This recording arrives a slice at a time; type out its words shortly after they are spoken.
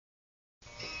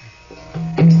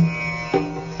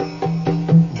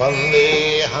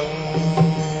Vandeham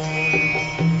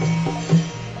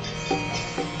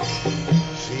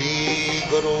Sri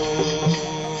Guru.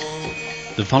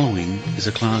 The following is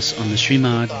a class on the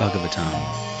Srimad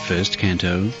Bhagavatam, first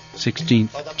canto,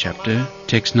 16th chapter,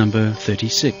 text number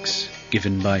 36,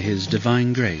 given by His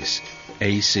Divine Grace,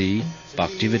 A.C.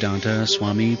 Bhaktivedanta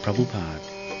Swami Prabhupada,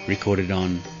 recorded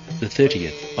on the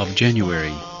 30th of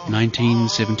January,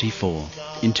 1974,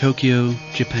 in Tokyo,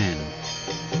 Japan.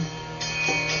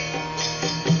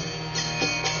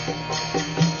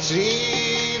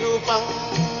 Sri Rupam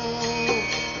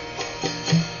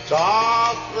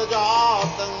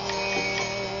Chakrajatam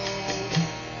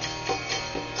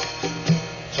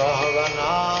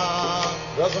Sahagana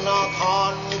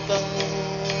Raghunathanvitam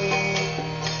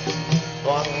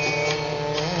Tvam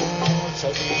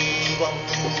Sajivam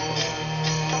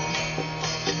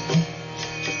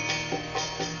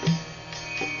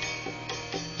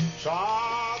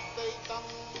Shadaitam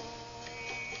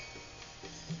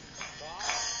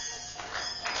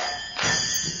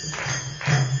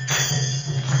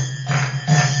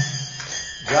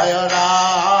Jaya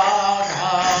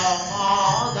Radha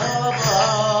Madhava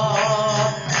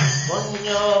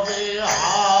Punya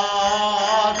Vihari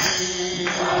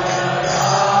Jaya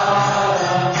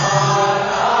Radha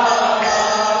Madhava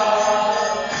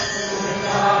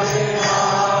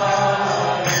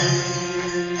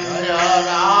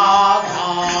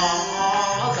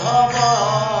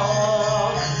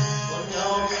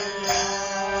Punya Vihari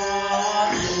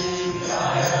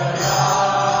Jaya Radha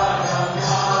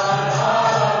Madhava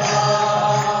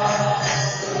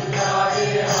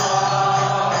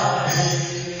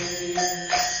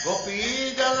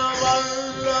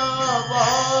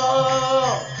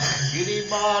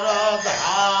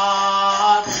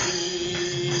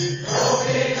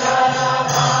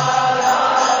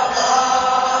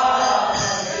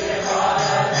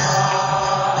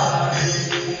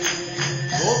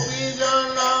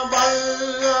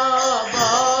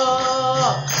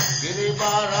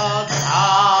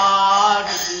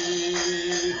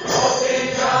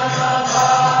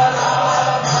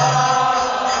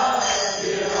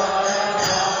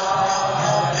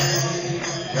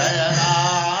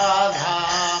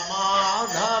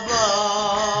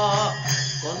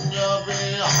Punya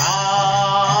Vihari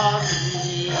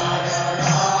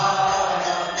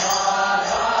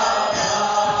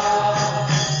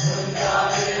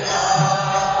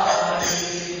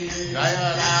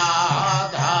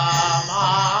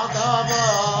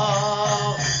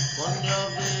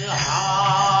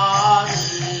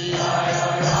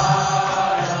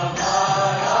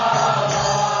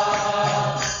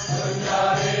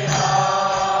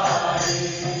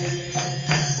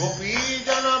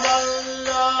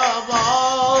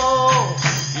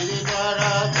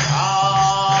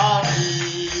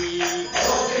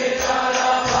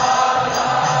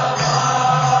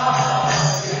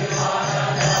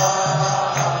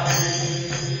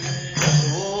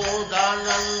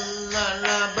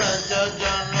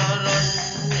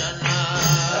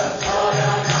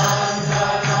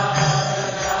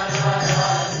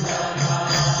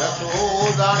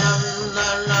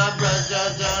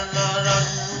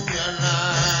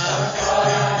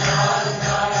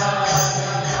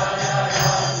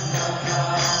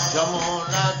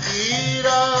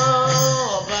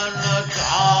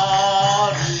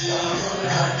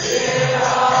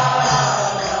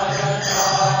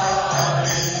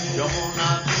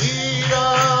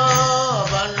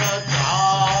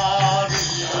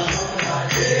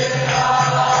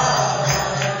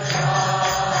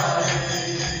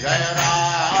Jaya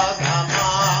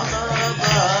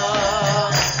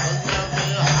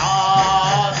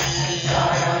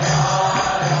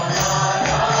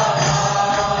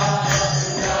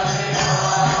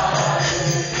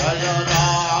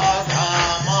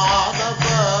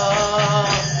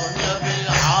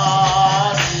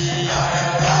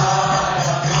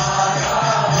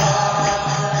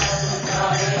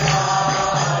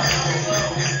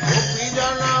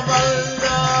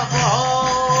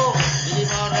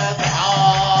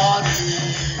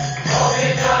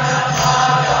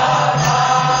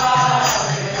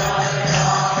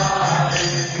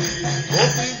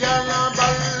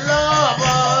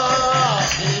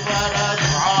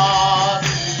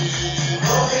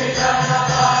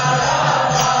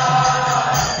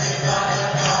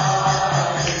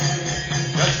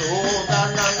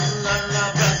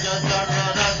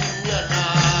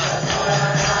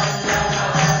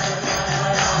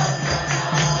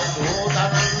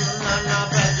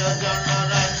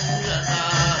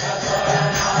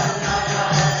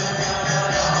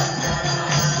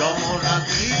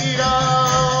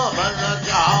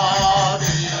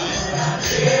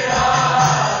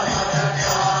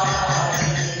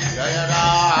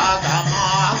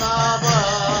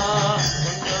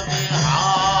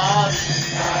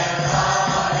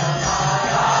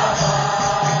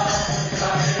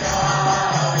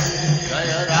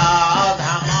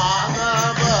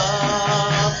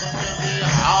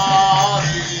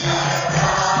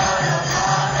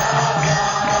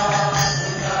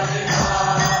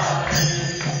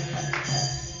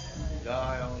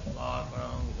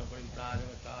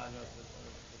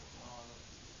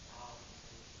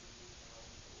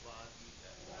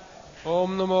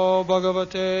Om Namo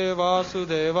Bhagavate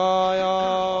Vasudevaya.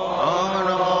 Om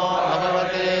Namo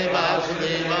Bhagavate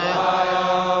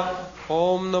Vasudevaya.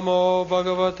 Om Namo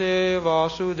Bhagavate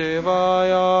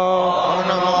Vasudevaya. Om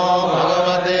Namo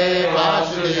Bhagavate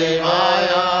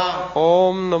Vasudevaya.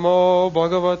 Om Namo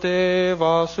Bhagavate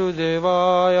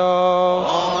Vasudevaya.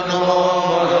 Om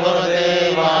Namo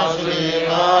Bhagavate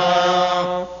Vasudevaya.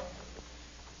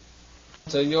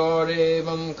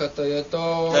 Tayorevam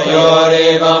Katayato.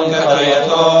 Tayorevam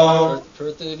Katayato.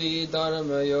 Prithvi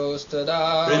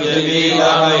Dharmayostada. Prithvi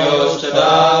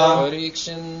Dharmayostada.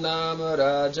 Parikshinama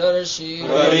Rajarshi.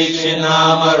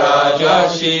 Parikshinama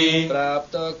Rajarshi.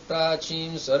 Praptak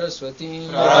Prachim Saraswatim.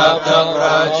 Praptak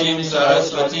Prachim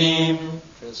Saraswatim.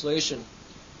 Translation.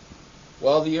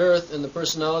 While the earth and the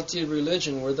personality of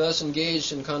religion were thus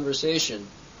engaged in conversation,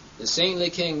 the saintly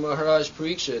king Maharaj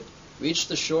Parikshit reached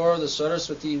the shore of the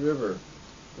Saraswati river,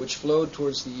 which flowed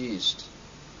towards the east.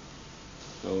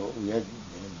 So we are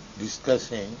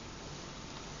discussing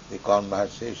the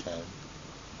conversation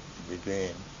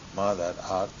between Mother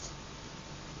Earth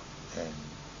and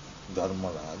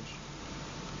Dharmaraj.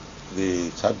 The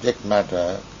subject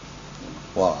matter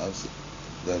was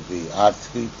that the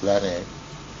earthly planet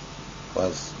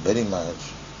was very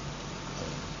much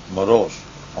morose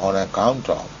on account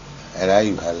of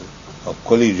arrival of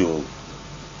Kali-yuga.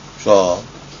 So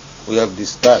we have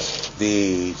discussed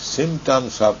the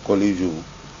symptoms of Kali-yuga.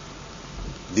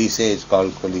 This is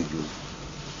called Kali-yuga,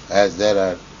 as there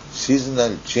are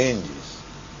seasonal changes.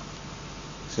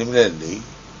 Similarly,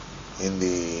 in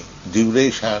the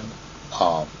duration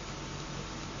of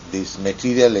this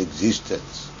material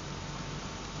existence,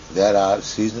 there are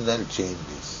seasonal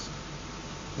changes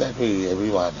that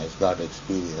everyone has got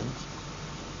experience.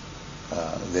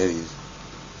 There is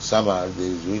summer,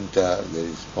 there is winter, there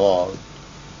is fall,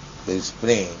 there is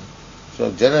spring.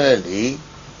 So generally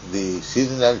the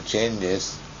seasonal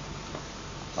changes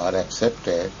are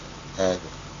accepted as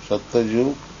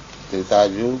Satyayug,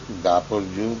 Tretayug,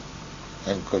 Dwapar-yug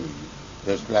and Kali-yuga.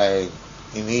 Just like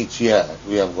in each year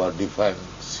we have got different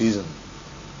season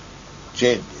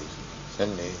changes.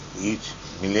 Suddenly each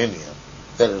millennium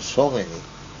there are so many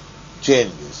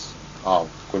changes of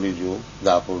Kali-yuga,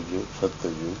 Dwapar-yug,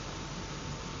 Satyayug.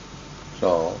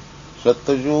 So,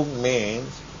 Satyayug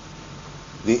means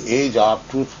the age of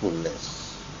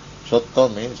truthfulness. Satya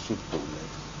means truthfulness.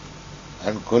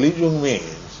 And Kali-yuga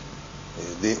means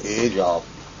the age of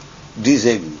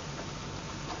disagree.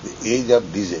 The age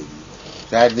of disagree.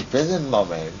 So at the present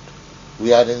moment,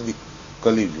 we are in the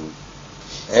Kali-yuga.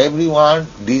 Everyone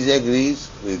disagrees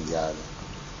with the other.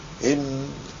 Even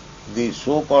the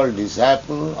so-called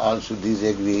disciple also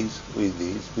disagrees with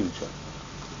the spiritual.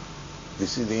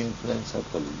 This is the influence of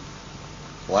Kali-yuga.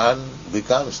 One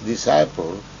becomes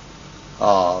disciple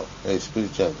of a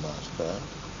spiritual master,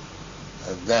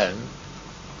 and then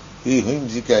he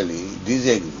whimsically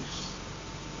disagrees.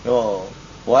 So,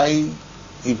 why,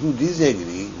 if you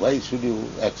disagree, why should you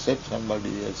accept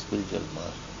somebody as spiritual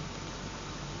master?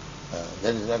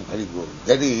 That is not very good.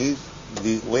 That is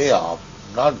the way of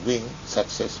not being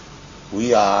successful.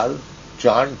 We are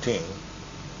chanting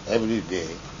every day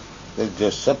that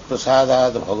Jasya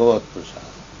Prasada Bhagavat Prasada.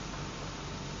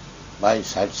 By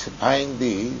satisfying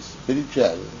the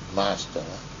spiritual master,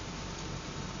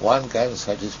 one can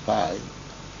satisfy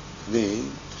the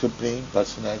Supreme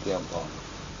Personality of God.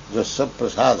 Jasya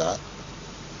Prasada,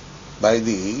 by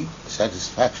the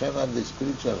satisfaction of the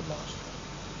spiritual master.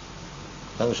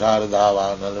 Samsara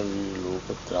dava nalali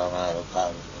lokatrana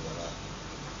rakha.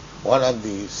 One of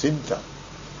the symptoms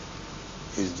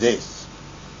is this.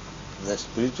 The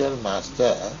spiritual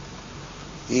master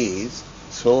is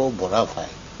so bona fide.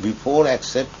 Before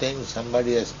accepting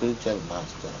somebody as spiritual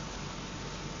master,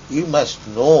 you must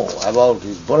know about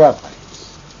his bona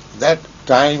fides. That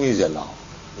time is allowed.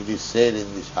 It is said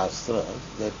in the Shastra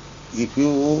that if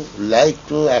you like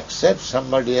to accept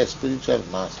somebody as spiritual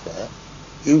master,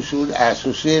 you should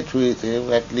associate with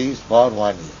him at least for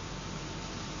 1 year.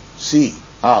 See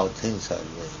how things are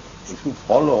going. If you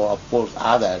follow, of course,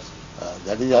 others,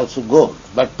 that is also good.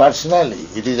 But personally,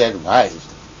 it is advised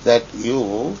that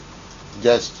you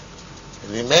just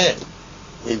remain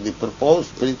with the proposed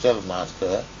spiritual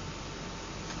master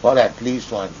for at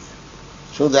least 1 year,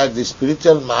 so that the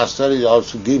spiritual master is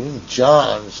also given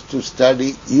chance to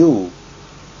study you,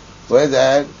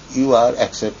 whether you are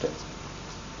accepted.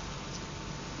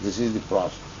 This is the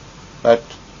process. But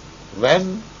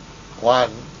when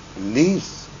one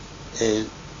leaves a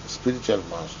spiritual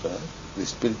master, the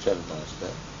spiritual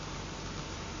master,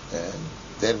 and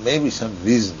there may be some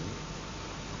reason.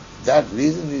 That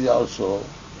reason is also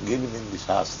given in the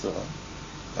Shastra.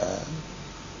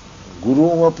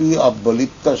 gurumapi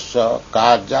abbaliptasya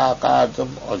karja karjam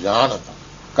ajanata.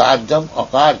 Karjam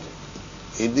akarjam.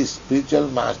 If the spiritual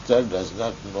master does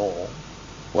not know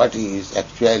what is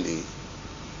actually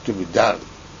to be done,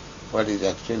 what is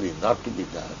actually not to be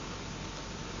done,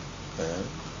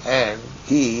 and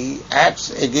he acts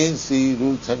against the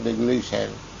rules and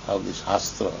regulations of the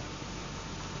Shastra,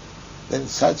 then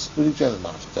such spiritual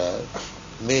master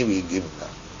may be given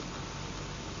up.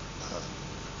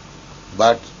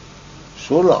 But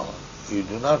so long you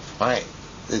do not find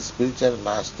the spiritual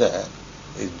master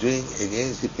is doing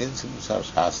against the principles of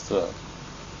Shastra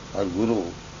or Guru,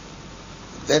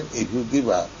 then if you give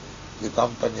up the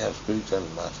company of spiritual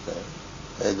master,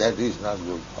 that is not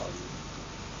good for you.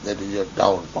 That is your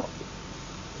downfall.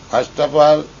 First of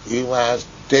all, you must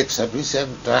take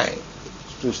sufficient time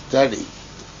to study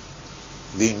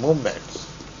the movements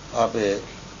of a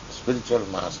spiritual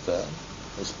master.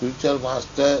 The spiritual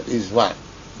master is one,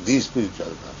 the spiritual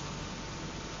master.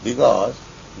 Because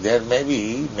there may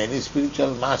be many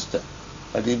spiritual masters,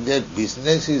 but if their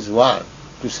business is one,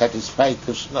 to satisfy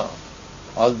Krishna,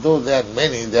 although there are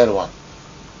many, they are one.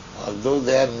 Although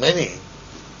there are many,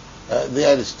 they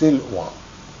are still one.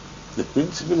 The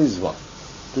principle is one,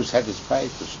 to satisfy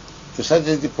Krishna. So such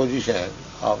is the position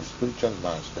of spiritual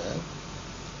master,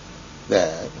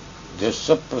 that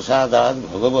Jasya prasadad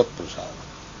bhagavat prasad.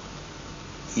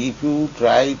 If you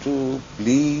try to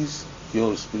please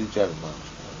your spiritual master,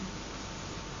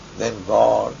 then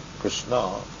God,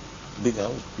 Krishna,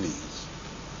 becomes pleased.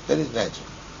 That is natural.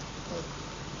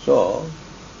 So,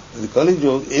 in the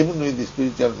Kali-yuga, even with the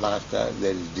spiritual master,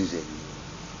 there is disagreement.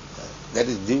 That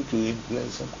is due to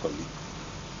influence of Kali.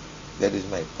 That is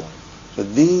my point. So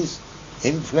this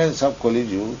influence of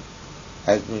Kali-yuga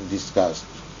has been discussed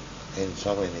in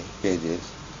so many pages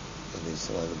in the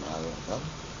Srimad Bhagavatam,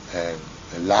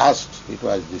 and last it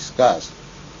was discussed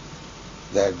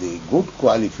that the good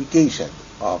qualification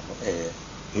of a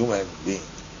human being,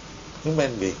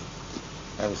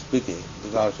 I am speaking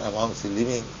because amongst the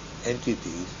living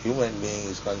entities, human being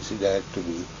is considered to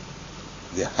be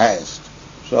the highest.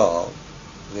 So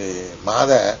the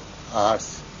Mother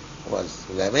Earth was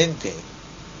lamenting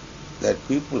that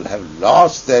people have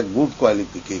lost their good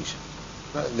qualification.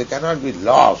 No, they cannot be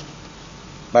lost,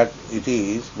 but it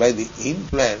is by the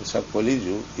influence of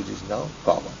Kali-yuga, it is now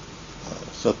common.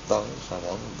 Sattam,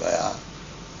 Samam, Daya,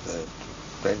 the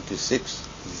 26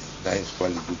 nice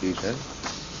qualification,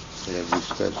 we have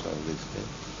discussed all these things.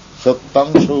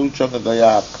 Sattam, Shaucham,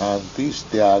 Daya, Khanti,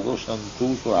 Styago,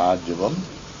 Santusha, Arjavam,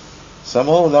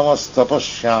 Samodamas,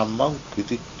 Tapashyamam,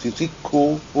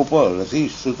 Titikho, Upalati,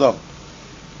 Sutam,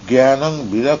 Gyanam,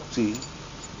 Virakti,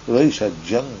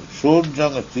 Raishajjam,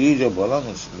 Shodjam, Tija, Balam,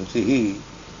 Smritihi,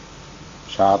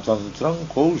 Satantram,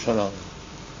 Kaushalam,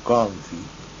 Kanti,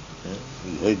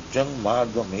 Yajjam,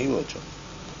 Mardam, Evacham.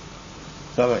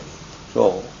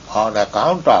 So, on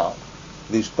account of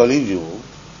this Kali-yuga,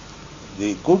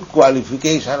 the good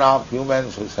qualification of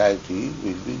human society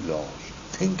will be lost.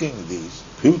 Thinking this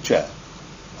future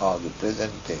of the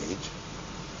present age,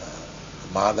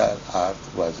 Mother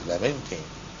Earth was lamenting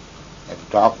and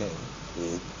talking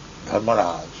with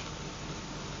Dharmaraj.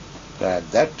 So at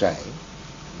that time,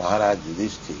 Maharaj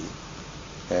Yudhishthira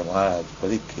and Maharaj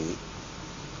Parikshit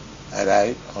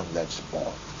arrived on that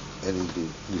spot. This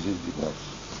is the verse.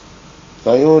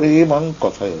 Tayorimam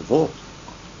kathayato.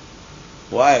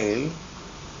 While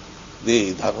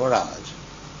the Dharmaraj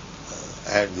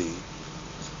and the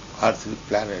earthly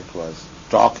planet was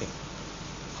talking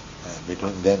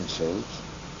between themselves,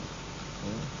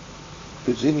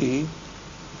 Prithvi,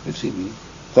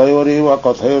 Tayoreva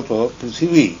kathayato,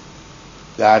 Prithvi,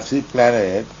 the earthly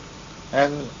planet,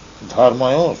 and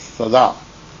Dharmayos, Sada.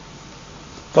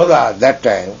 Tada, that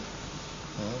time,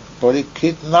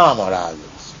 Parikshit Nama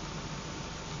Rajas.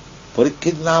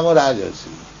 Parikshit Nama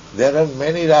Rajarsi. There are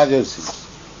many Rajarsis.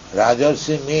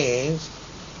 Rajarsi means,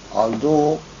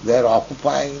 although they are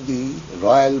occupying the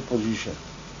royal position,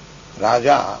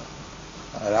 Raja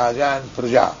and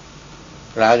Praja.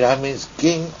 Raja means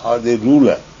king or the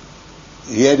ruler.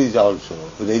 Here is also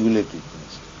regulated.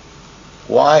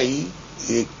 Why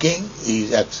a king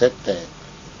is accepted?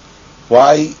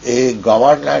 Why a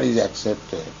governor is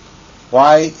accepted?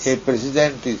 Why a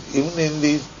president is, even in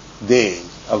these days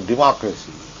of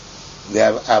democracy, they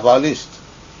have abolished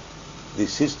the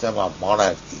system of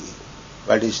monarchy,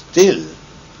 but still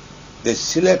they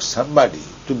select somebody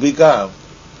to become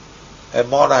a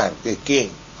monarch, a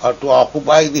king, or to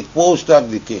occupy the post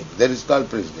of the king. That is called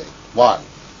president. Why?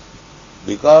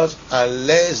 Because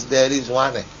unless there is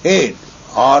one head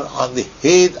or on the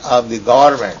head of the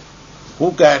government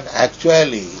who can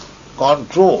actually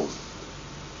control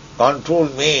Control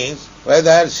means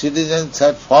whether citizens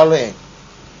are following,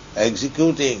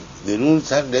 executing the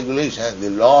rules and regulations, the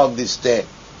law of the state.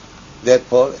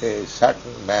 Therefore, a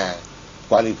certain man,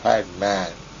 qualified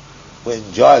man, who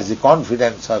enjoys the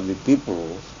confidence of the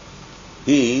people,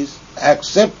 he is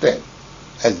accepted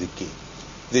as the king.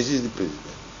 This is the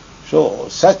president. So,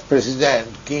 such president,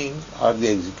 king or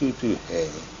the executive head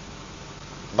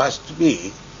must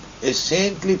be a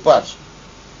saintly person.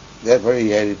 Therefore,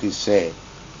 here it is said,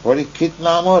 Parikshit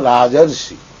Nama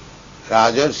Rajarsi.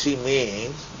 Rajarsi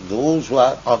means those who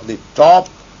are on the top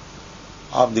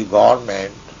of the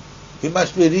government, he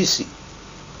must be rishi,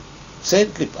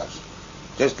 saintly person.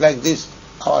 Just like this,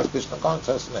 our Krishna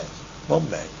consciousness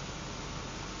movement.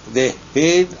 The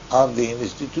head of the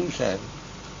institution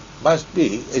must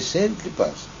be a saintly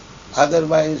person.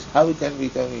 Otherwise, how he can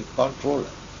become a controller?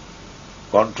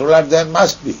 Controller there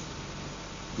must be.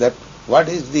 That what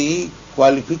is the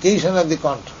qualification of the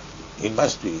controller? He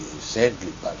must be a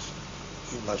saintly person.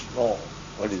 He must know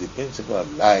what is the principle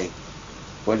of life,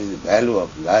 what is the value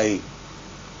of life,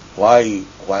 why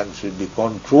one should be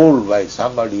controlled by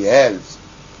somebody else.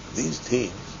 These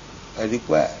things are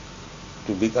required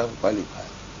to become qualified.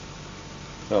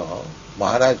 So,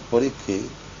 Maharaj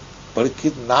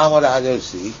Parikshit Nama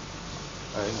Rajarsi,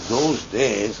 in those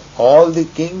days, all the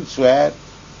kings were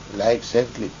like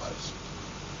saintly persons.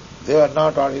 They were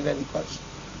not ordinary persons.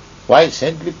 Why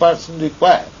saintly person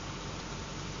required?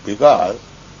 Because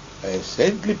a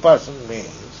saintly person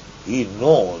means he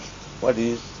knows what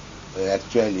is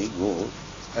actually good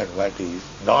and what is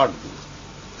not good.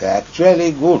 The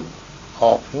actually good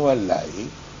of human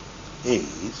life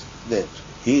is that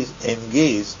he is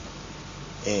engaged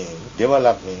in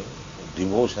developing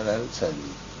devotional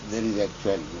service. There is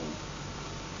actual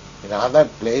good. In another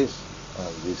place,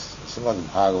 this Srimad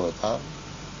Bhagavatam,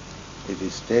 it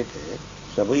is stated,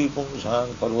 Sabai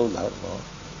Pumsang Paro Dharma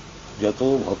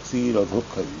Jato Bhakti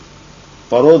Radhokhavi.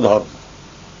 Paro Dharma.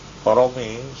 Paro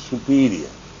means superior,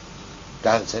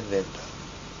 transcendental.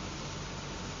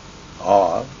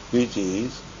 Or which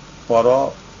is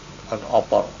Paro and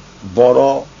Aparo.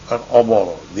 Boro and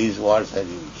Aboro. These words are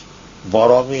used.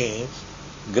 Boro means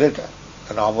greater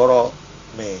and Aboro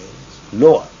means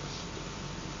lower.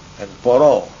 And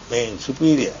Paro means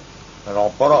superior and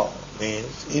Aparo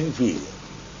means inferior.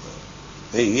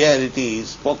 Here it is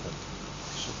spoken.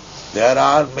 There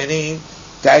are many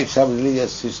types of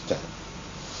religious systems,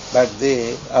 but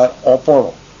they are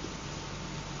oporo,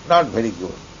 not very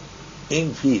good,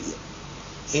 inferior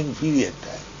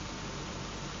type.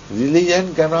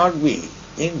 Religion cannot be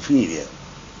inferior,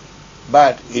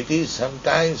 but it is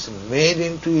sometimes made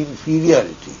into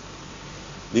inferiority,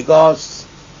 because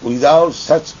without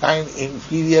such kind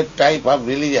inferior type of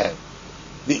religion,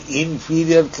 the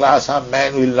inferior class of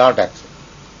man will not accept.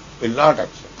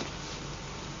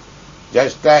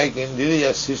 Just like in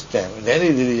religious system, in any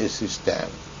religious system,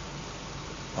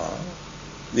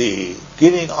 the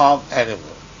killing of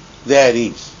animal, there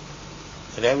is.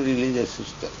 In every religious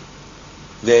system,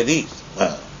 there is.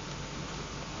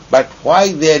 But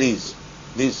why there is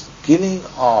this killing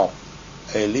of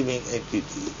a living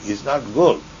entity is not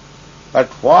good. But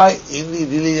why in the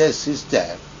religious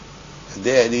system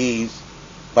there is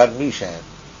permission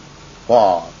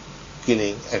for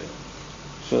killing animals?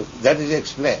 So that is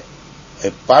explained. A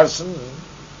person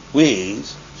who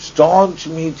is staunch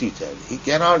meat eater, he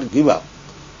cannot give up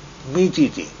meat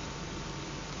eating.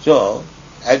 So,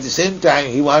 at the same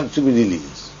time, he wants to be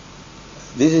religious.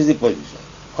 This is the position.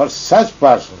 For such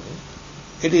person,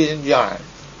 it is enjoined,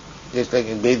 just like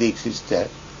in Vedic system.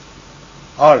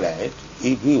 Alright,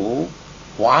 if you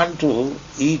want to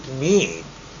eat meat,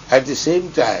 at the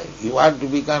same time, you want to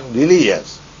become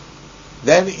religious,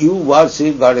 then you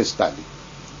worship Goddess Kali.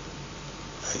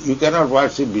 You cannot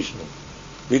worship Vishnu,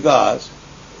 because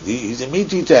he is a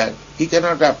meat eater, he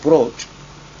cannot approach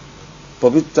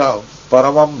Pavitra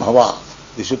Paramam Bhava.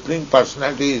 The Supreme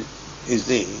Personality is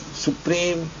the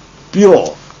Supreme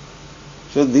Pure.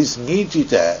 So this meat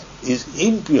eater is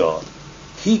impure,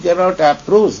 he cannot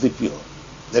approach the pure.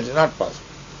 That is not possible.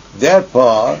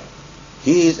 Therefore,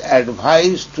 he is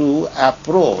advised to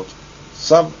approach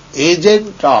some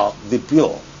agent of the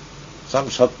pure, some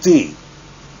Shakti,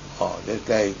 just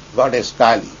like Goddess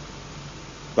Kali.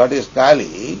 Goddess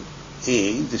Kali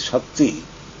is the Shakti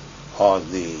or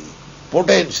the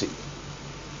potency.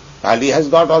 Kali has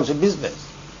got also business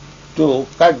to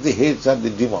cut the heads of the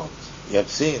demons. You have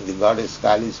seen the Goddess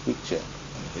Kali's picture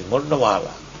in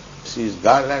Mundamala. She is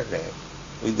garlanded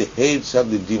with the heads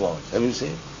of the demons. Have you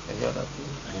seen?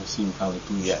 I have seen Kali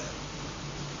Puja. Yeah.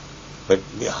 But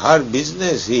her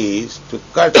business is to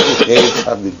cut the heads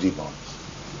of the demons.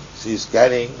 she is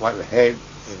carrying one head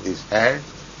in this hand,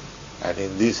 and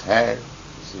in this hand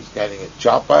she is carrying a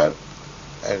chopper,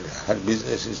 and her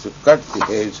business is to cut the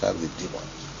heads of the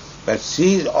demons. But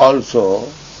she is also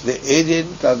the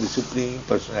agent of the Supreme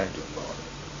Personality of God.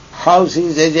 How she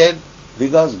is agent?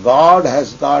 Because God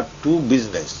has got two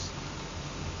business.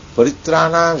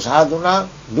 Paritrana sadhuna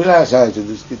vilasaya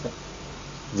duskita.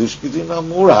 Duskitina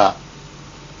mudha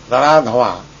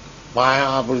naradhava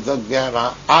maya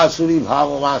pritadhyana asuri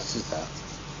bhavamasita.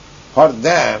 For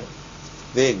them,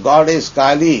 the goddess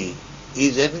Kali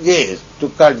is engaged to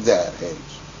cut their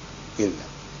heads, kill them.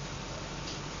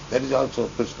 That is also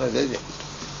Krishna's agent.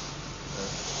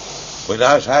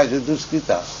 Vinashaya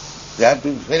duskita, they have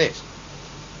to be finished.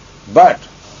 But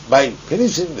by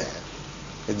finishing them,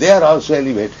 they are also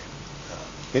elevated.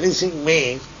 Finishing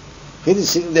means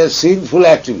finishing their sinful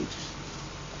activities.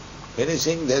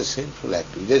 Finishing their sinful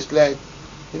activities. Just like,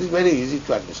 it is very easy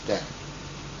to understand.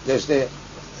 Just a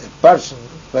person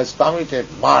who has committed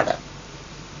murder,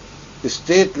 the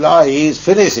state law is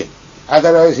finishing,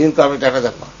 otherwise he will commit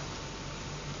another murder.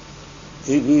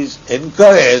 If he is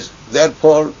encouraged,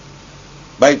 therefore,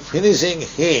 by finishing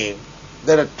him,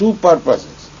 there are two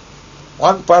purposes.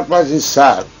 One purpose is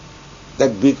served,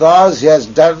 that because he has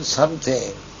done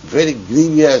something very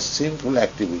grievous, sinful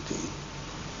activity,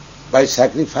 by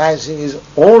sacrificing his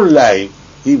own life,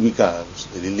 he becomes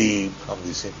relieved from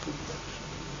the sinful life.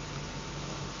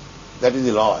 That is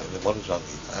the law in the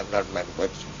Manusangita. I am not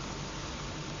manufacturing.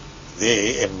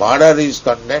 A murderer is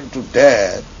condemned to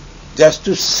death just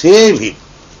to save him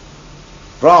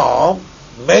from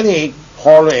many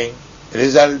following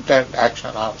resultant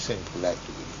action of sinful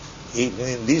activity. Even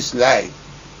in this life,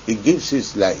 he gives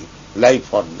his life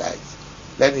for life.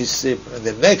 Then in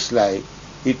the next life,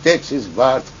 he takes his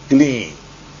birth clean,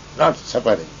 not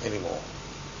suffering anymore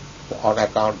on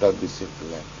account of this sinful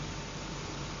activity.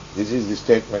 This is the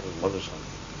statement in Manusangita.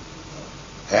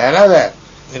 Another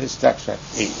instruction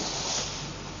is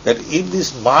that if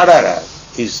this murderer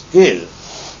is killed,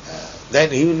 then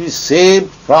he will be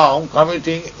saved from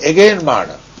committing again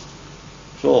murder.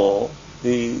 So,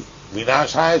 the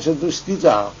Vinashaya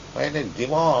Duskita, when a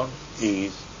demon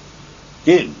is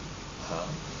killed,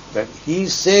 then he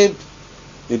is saved,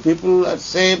 the people are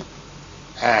saved,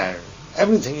 and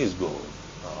everything is good.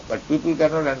 But people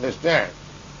cannot understand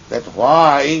that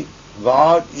why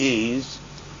God is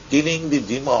killing the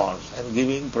demons and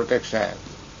giving protection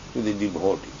to the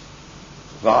devotees.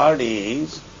 God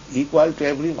is equal to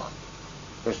everyone.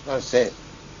 Krishna says,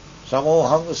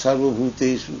 Samoham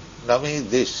sarvabhuteshu name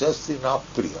deshasti na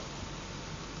priya.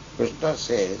 Krishna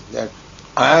says that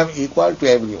I am equal to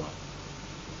everyone.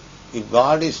 If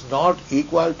God is not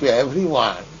equal to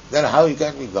everyone, then how he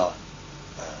can be God?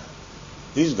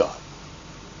 He is God,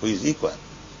 who is equal.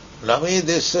 Name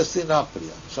deshasti na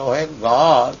priya. So when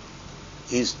God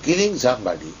is killing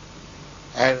somebody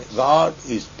and God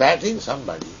is patting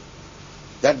somebody,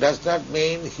 that does not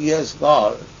mean he has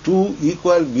got two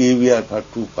equal behavior for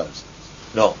two persons.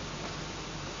 No.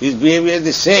 His behavior is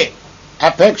the same,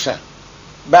 affection.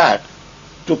 But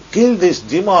to kill this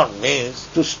demon means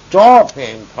to stop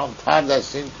him from further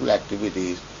sinful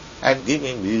activities and give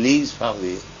him release from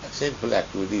the sinful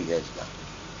activity he has done.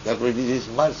 Therefore it is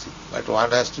his mercy. But one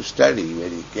has to study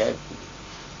very carefully.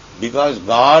 Because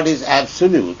God is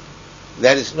absolute,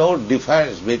 there is no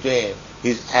difference between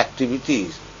his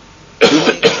activities,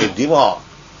 killing a demon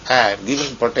and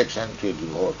giving protection to a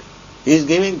devotee. He is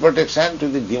giving protection to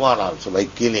the demon also by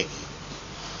killing him.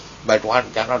 But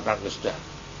one cannot understand.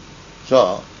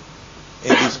 So, in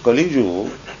this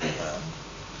Kali-yuga,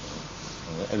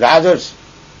 Rajarsi,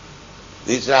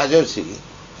 this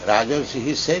Rajarsi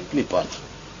is saintly person.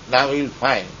 Now you will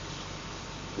find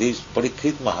this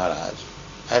Parikshit Maharaj,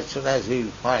 as soon as he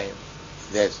will find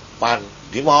that one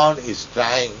demon is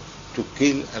trying to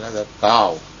kill another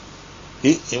cow,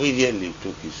 he immediately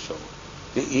took his sword.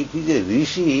 If he is a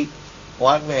rishi,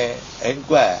 one may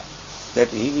inquire that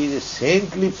if he is a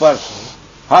saintly person,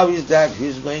 how is that he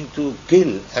is going to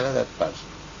kill another person?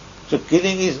 So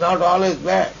killing is not always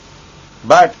bad.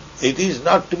 But it is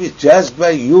not to be judged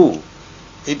by you.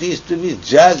 It is to be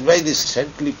judged by the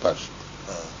saintly person.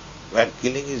 Where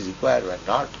killing is required, where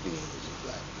not killing is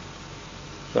required.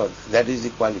 So that is the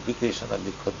qualification of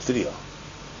the Kshatriya.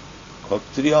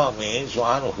 Kshatriya means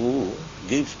one who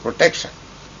gives protection.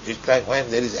 It's like when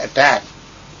there is attack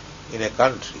in a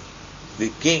country, the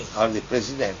king or the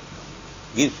president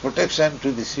gives protection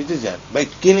to the citizen by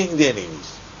killing the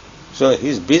enemies. So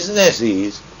his business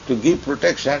is to give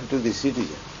protection to the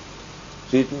citizen.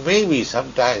 So it may be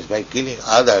sometimes by killing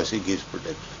others he gives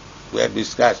protection. We have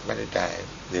discussed many times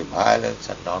the violence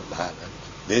and non-violence.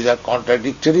 These are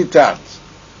contradictory terms.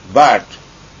 But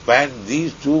when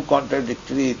these two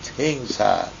contradictory things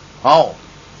are found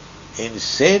in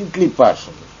saintly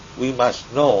persons, we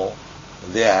must know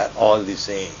they are all the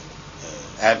same,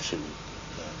 absolute.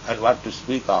 And what to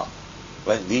speak of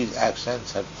when these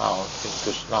actions are found in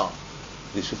Krishna,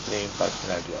 the Supreme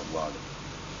Personality of God.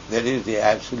 That is the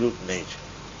absolute nature.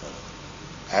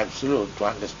 Absolute, to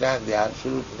understand the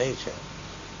absolute nature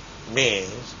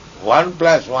means 1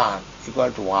 plus 1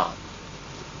 equal to 1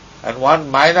 and 1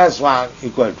 minus 1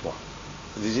 equal to 1.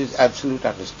 This is absolute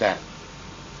understanding.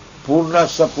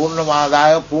 Purnasya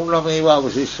purnamadaya purnameva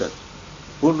avasishyati.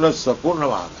 Purnasya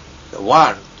purnamadaya. The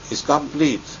 1 is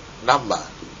complete number.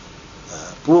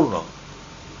 Purna.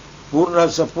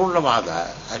 Purnasya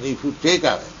purnamadaya. And if you take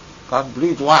away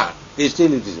complete 1,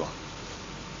 still it is 1.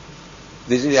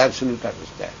 This is absolute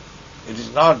understanding. It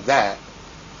is not that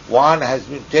 1 has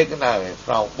been taken away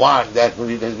from 1, therefore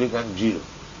it has become 0.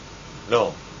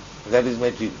 No, that is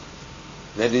material.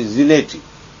 That is relative.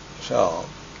 So,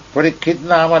 Parikshit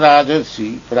Nama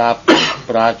Rajarsi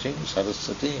Prachim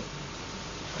Saraswati.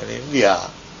 In India,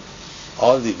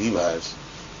 all the rivers,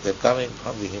 they are coming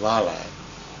from the Himalaya,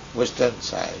 western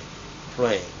side,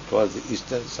 flowing towards the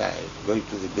eastern side, going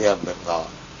to the Bay of Bengal.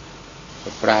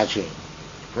 The Prachim,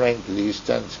 flowing to the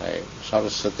eastern side,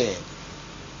 Saraswati.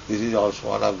 This is also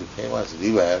one of the famous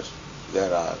rivers.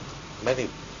 There are many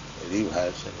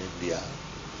rivers in India,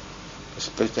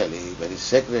 especially very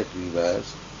sacred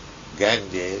rivers,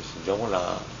 Ganges,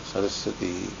 Jamuna,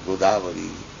 Saraswati,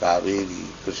 Godavari, Kaveri,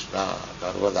 Krishna,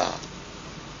 Narmada,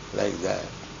 like that.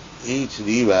 Each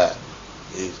river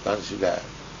is considered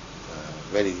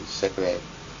very sacred.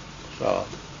 So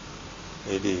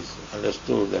it is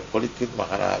understood that Parikshit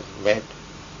Maharaj met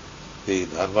the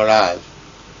Dharmaraj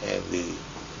and the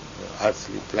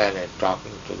earthly planet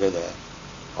talking together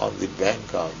on the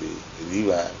bank of the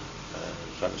river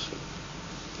Saraswati.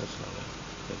 That's all right.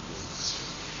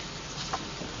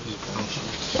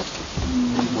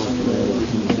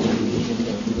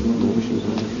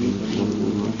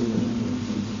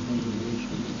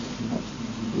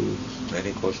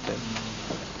 Any question?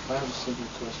 I have a simple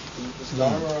question. Is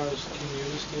Dharmaraj King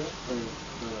Yudhisthira?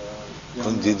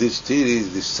 And Yudhisthira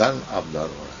is the son of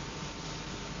Dharmaraj.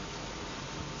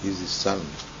 He is the son.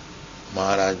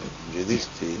 Maharaj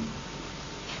Yudhisthira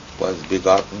was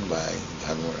begotten by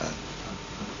Dharmaraj.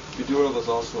 Vidura was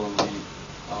also the...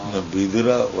 No,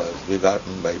 Vidura was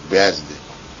begotten by Vyasdev.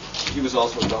 He was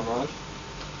also Dharmaraj?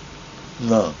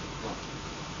 No.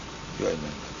 You are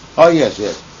not. Oh yes,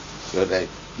 yes. You are right.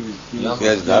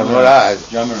 Yes, Dharmaraj.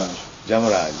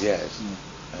 Jamaraj, yes.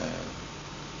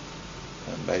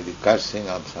 And by the cursing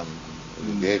of some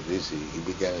great rishi, he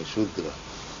became a Shudra. Yes.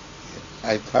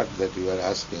 I thought that you were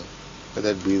asking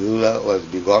whether Vidura was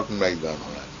begotten by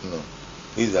Dharmaraj. No,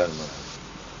 he is Dharmaraj.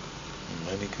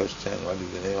 Many questions, what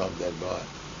is the name of that boy?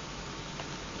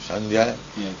 Sanjay?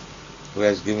 Yes. Who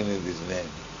has given you this name?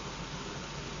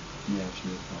 Yeah,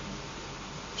 sure.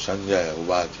 Sanjay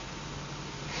Ubaj.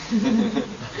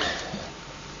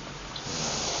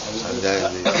 Sanjay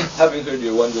is Having heard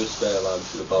your wondrous dialogue,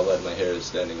 Srila Prabhupada, my hair is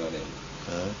standing on end.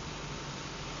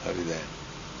 What is that?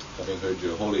 Having heard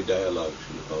your holy dialogue,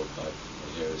 Srila Prabhupada,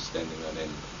 my hair is standing on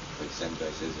end, like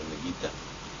Sanjay says in the Gita.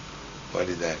 What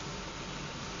is that?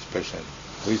 Special.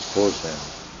 Which portion?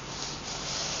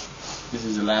 This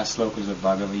is the last slokas of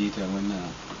Bhagavad Gita when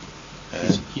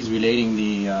he's relating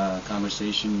the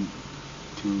conversation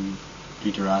to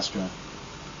Dhritarashtra,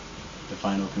 the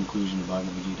final conclusion of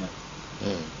Bhagavad Gita,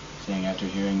 saying, after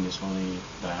hearing this holy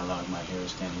dialogue, my hair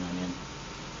is standing on end.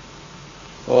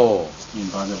 Oh. In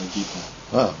Bhagavad Gita.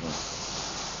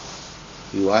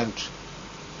 You want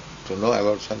to know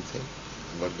about something?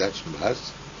 About that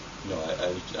verse? No,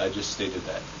 I just stated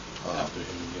that after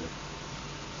hearing you.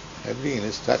 Every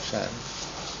instruction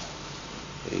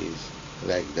is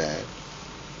like that.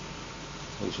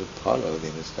 We should follow the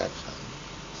instruction.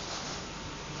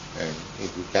 And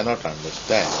if you cannot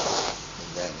understand,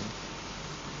 then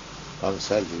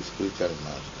consult the spiritual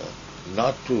master.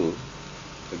 Not to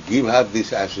give up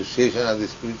this association of the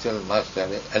spiritual master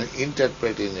and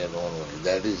interpret in your own way.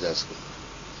 That is just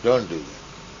don't do that.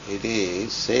 It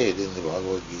is said in the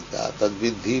Bhagavad Gita,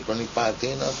 tadvidhi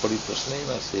pranipatena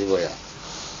pariprasnena sevaya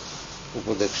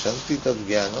upadekshanti tad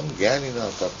jnanam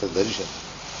jnanina tattva darshan.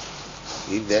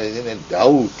 If there is any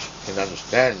doubt in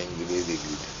understanding the Vedic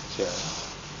literature,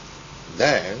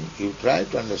 then you try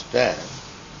to understand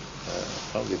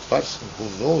from the person who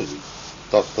knows it,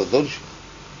 tattva darshan,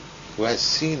 who has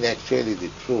seen actually the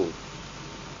truth.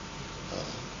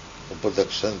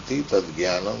 Upadekshanti tad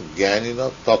jnanam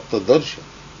jnanina tattva darshan.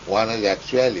 One has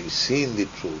actually seen the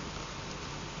truth.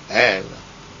 And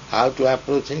how to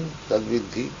approach him?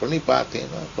 Tadvidhi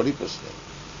pranipatena paripasne.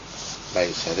 By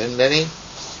surrendering,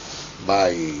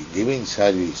 by giving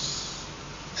service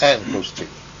and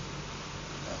questioning.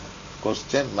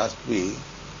 Question must be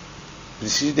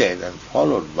preceded by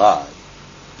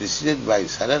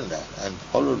surrender and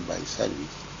followed by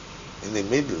service. In the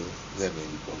middle, there may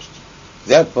be question.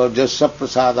 Therefore, just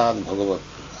saprasadad bhagavat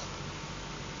prasad.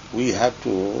 We have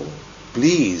to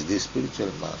please the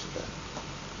spiritual master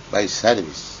by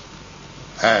service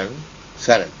and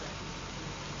surrender.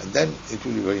 And then it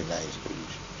will be very nice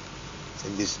position.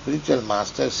 And the spiritual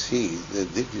master sees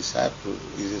that this disciple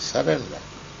is a surrender.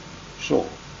 So,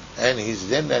 and he is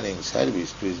rendering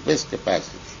service to his best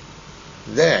capacity.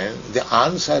 Then the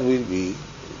answer will be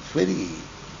very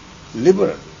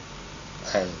liberal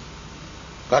and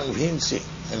convincing,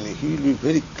 and he will be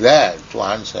very glad to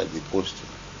answer the question.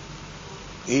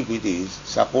 If it is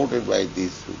supported by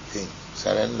these two things,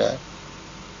 surrender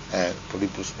and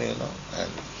paripusnena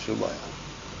and shubhaya.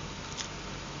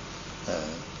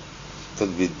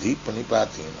 Tadvidhi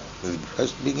pranipatena. The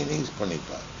first beginning is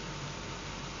pranipat.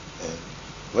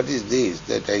 What is this?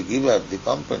 That I give up the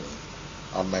company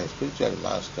of my spiritual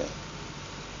master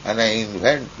and I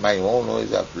invent my own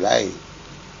ways of life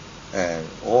and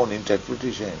own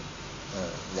interpretation.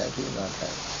 That will not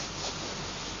happen.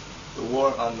 The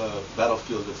war on the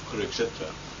battlefield of Kurukshetra,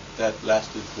 that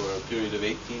lasted for a period of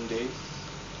 18 days?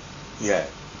 Yeah.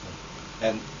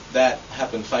 And that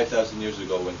happened 5,000 years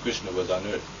ago when Krishna was on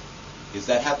earth. Is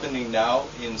that happening now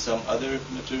in some other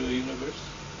material universe?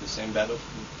 The same battle?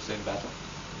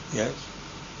 Yes.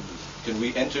 Can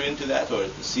we enter into that or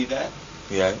see that?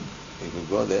 Yeah. If you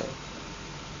go there.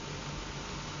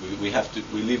 We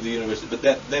leave the universe, but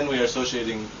then we are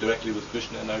associating directly with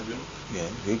Krishna and Arjuna? Yeah.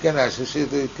 You can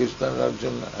associate with Krishna and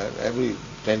Arjuna every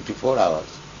 24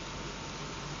 hours.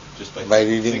 Just by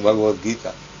reading Bhagavad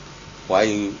Gita. Why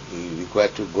you require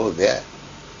to go there?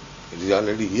 It is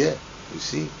already here, you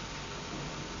see.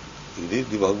 You read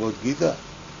the Bhagavad Gita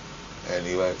and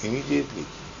you are immediately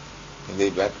in the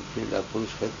battlefield of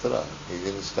Kurukshetra is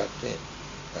instructed.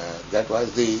 That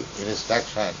was the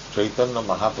instruction Chaitanya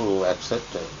Mahaprabhu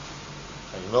accepted.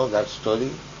 And you know that story?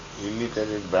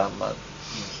 Illiterate Brahman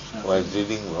was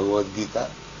reading Bhagavad Gita.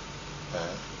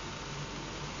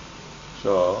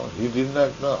 So he did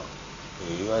not know.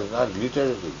 He was not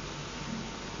literate.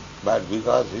 But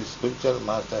because his spiritual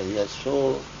master, he has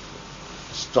so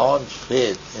staunch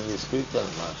faith in the spiritual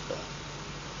master.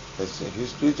 His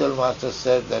spiritual master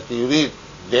said that you read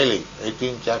daily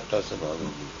 18 chapters of Bhagavad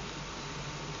Gita.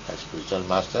 The spiritual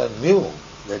master knew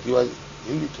that he was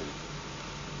illiterate.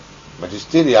 But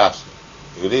still he asked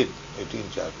him, you read 18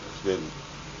 chapters daily.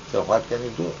 So what can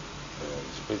you do?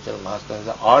 The spiritual master has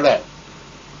an order.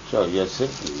 So you are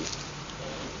simply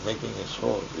making a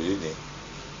show, reading,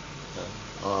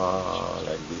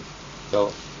 like this.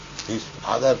 So his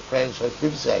other friends were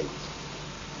criticized.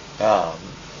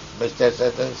 Mr.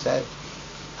 Satan said,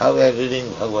 how we are reading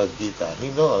Bhagavad Gita?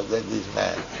 He knows that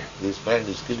this friend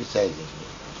is criticizing me.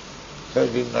 So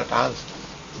he did not answer.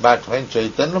 But when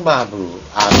Chaitanya Mahaprabhu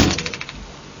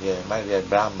asked me, my dear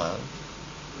Brahman,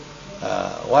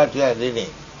 what you are reading?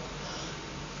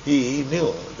 He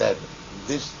knew that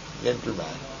this gentleman,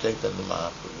 Chaitanya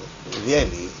Mahaprabhu,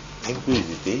 really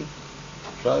inquisitive.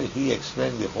 So he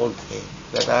explained the whole thing,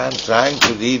 that I am trying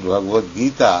to read Bhagavad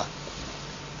Gita,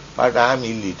 but I am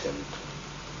illiterate.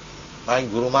 My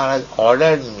Guru Maharaj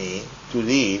ordered me to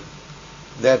read,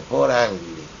 therefore I am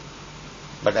reading.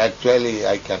 But actually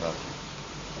I cannot.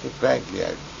 Frankly,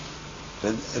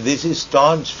 this is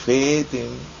staunch faith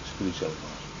in spiritual master.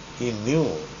 He knew,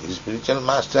 his spiritual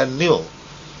master knew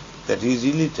that he is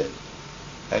illiterate.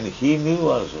 And he knew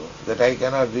also that I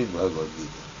cannot read Bhagavad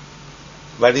Gita.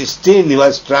 But still he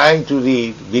was trying to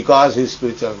read because his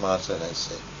spiritual master has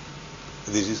said.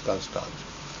 This is called staunch.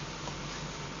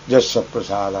 Just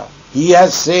saprasada. He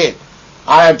has said,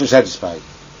 I have to satisfy.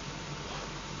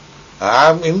 I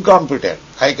am incompetent.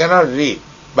 I cannot read.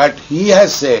 But he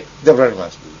has said, therefore it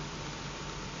must be.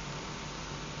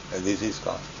 And this is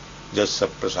called just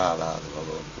saprasada,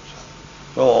 Bhagavad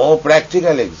Prasada. So,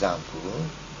 practical example,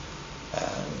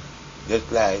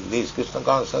 just like this Krishna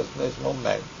consciousness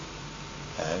movement,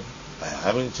 and I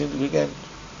am insignificant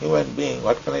human being,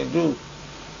 what can I do?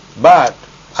 But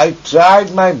I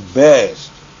tried my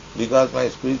best because my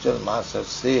spiritual master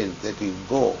says that you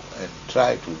go and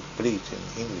try to preach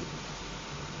in English.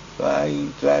 So I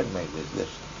tried my best. That's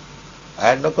all. I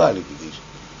had no qualification.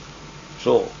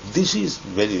 So this is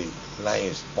very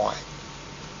nice point.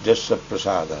 Just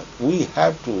prasada. We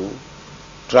have to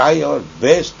try our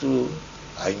best to,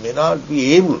 I may not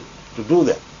be able to do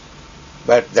that,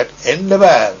 But that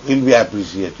endeavor will be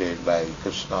appreciated by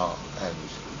Krishna and the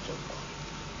spiritual world.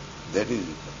 That is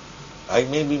it. I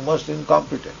may be most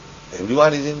incompetent.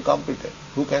 Everyone is incompetent.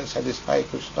 Who can satisfy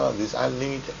Krishna, this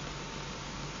unlimited?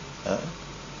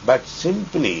 But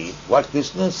simply what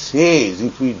Krishna says,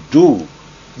 if we do,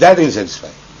 that will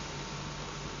satisfy.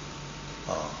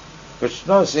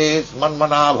 Krishna says,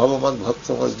 Manmana bhavamad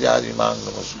bhaktamasjadi mang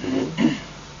namaskuru.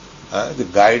 The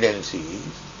guidance is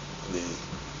the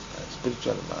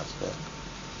spiritual master.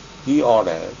 He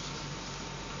orders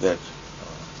that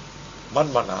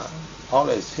Manmana,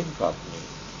 always think of me.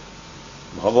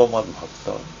 Bhavamad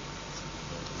bhakta,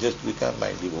 just become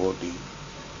my devotee.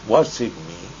 Worship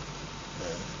me.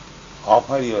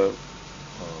 Offer your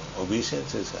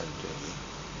obeisances unto me.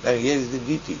 Now here is the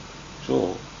deity.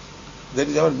 So, that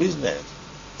is our business.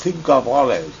 Think of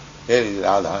always, here is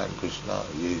Radha and Krishna,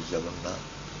 here is Jagannath,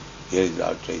 here is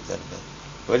Lord Chaitanya.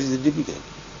 What is the difficulty?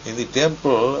 In the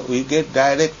temple, we get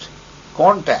direct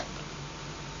contact.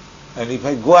 And if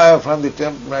I go away from the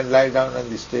temple and lie down on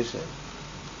the station,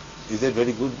 is that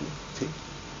very good thing?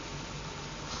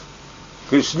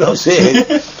 Krishna says,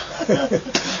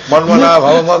 Manmana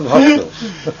bhavamad bhakta.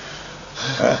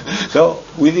 So,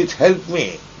 will it help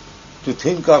me to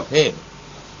think of him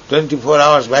 24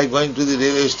 hours by going to the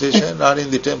railway station or in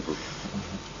the temple?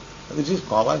 This is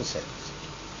common sense.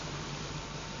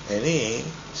 Any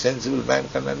sensible man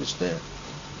can understand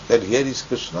that here is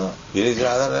Krishna, here is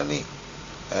Radharani,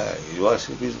 his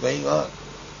worship is going on,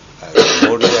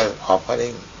 devotees are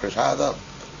offering prasadam,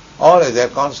 always they are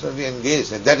constantly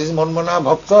engaged. That is Manmana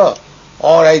Bhakta.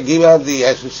 Or I give up the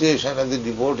association of the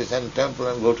devotees and temple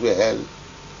and go to a hell.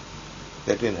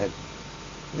 That will help me.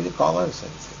 It is a common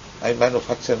sense. I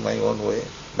manufacture my own way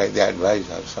by the advice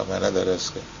of some another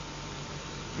rascal.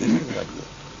 This is not good.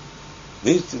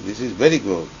 This is very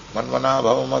good. Manmana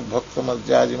bhavamad bhakta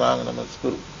madhyajimang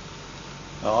namaskuru.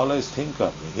 Now always think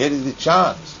of me. Here is the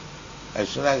chance. As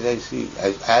soon as I see,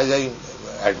 as I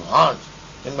advance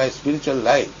in my spiritual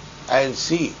life, I will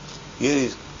see, here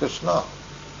is Krishna.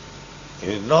 It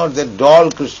is not the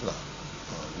doll Krishna.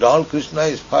 Doll Krishna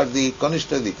is for the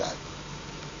Kanishtadikar.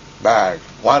 But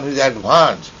one who is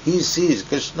advanced, he sees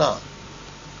Krishna.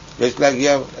 Just like you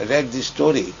have read the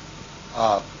story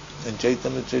of in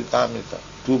Chaitanya Charitamrita,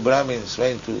 two Brahmins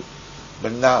went to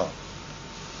Vrindavan.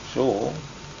 So,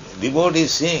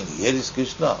 devotees seeing, here is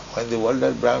Krishna. When the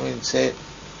older Brahmin said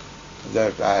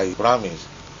that I promise,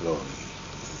 so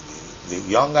the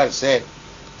younger said,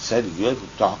 you are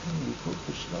talking before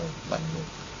Krishna, my name.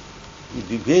 You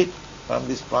deviate from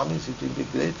this promise, it will be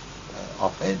great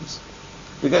offense.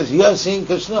 Because you are seeing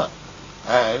Krishna.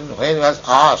 And when he was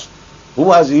asked, who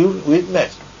was you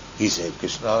witness? He said,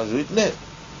 Krishna was witness.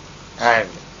 And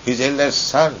his eldest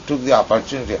son took the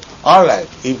opportunity. All right,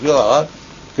 if your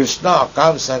Krishna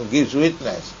comes and gives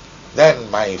witness, then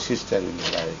my sister will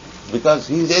be married. Because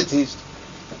he is atheist.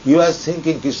 He was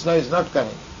thinking Krishna is not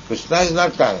coming. Krishna is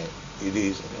not coming. It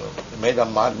is made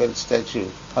of marble statue.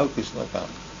 How Krishna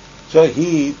comes? So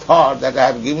he thought that I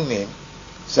have given him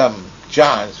some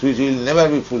chance which will never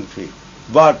be fulfilled.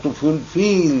 But to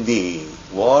fulfill the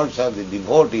words of the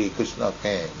devotee, Krishna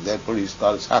came. Therefore he is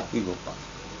called Sakhi Gopal,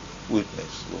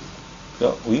 witness Gopal.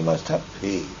 So we must have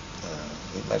faith.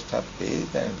 We must have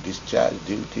faith and discharge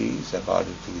duties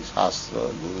according to the Shastra,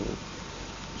 Guru,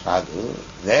 Sadhu.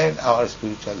 Then our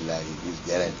spiritual life is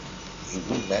guaranteed. If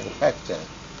we manufacture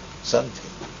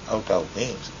something out of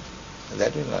things,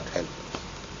 that will not help us.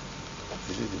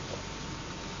 This is the point.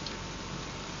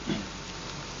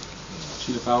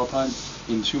 Srila Prabhupada,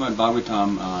 in Srimad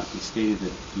Bhagavatam, it stated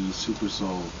that the super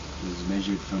soul is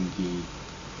measured from the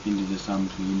end of the thumb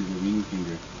to the end of the ring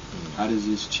finger. How does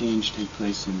this change take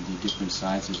place in the different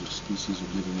sizes of species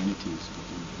of living entities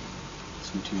within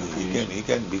this material creation? He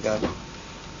can become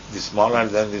the smaller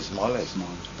than the smallest,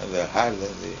 and the higher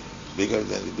than the bigger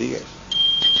than the biggest.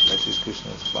 That is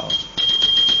Krishna's power.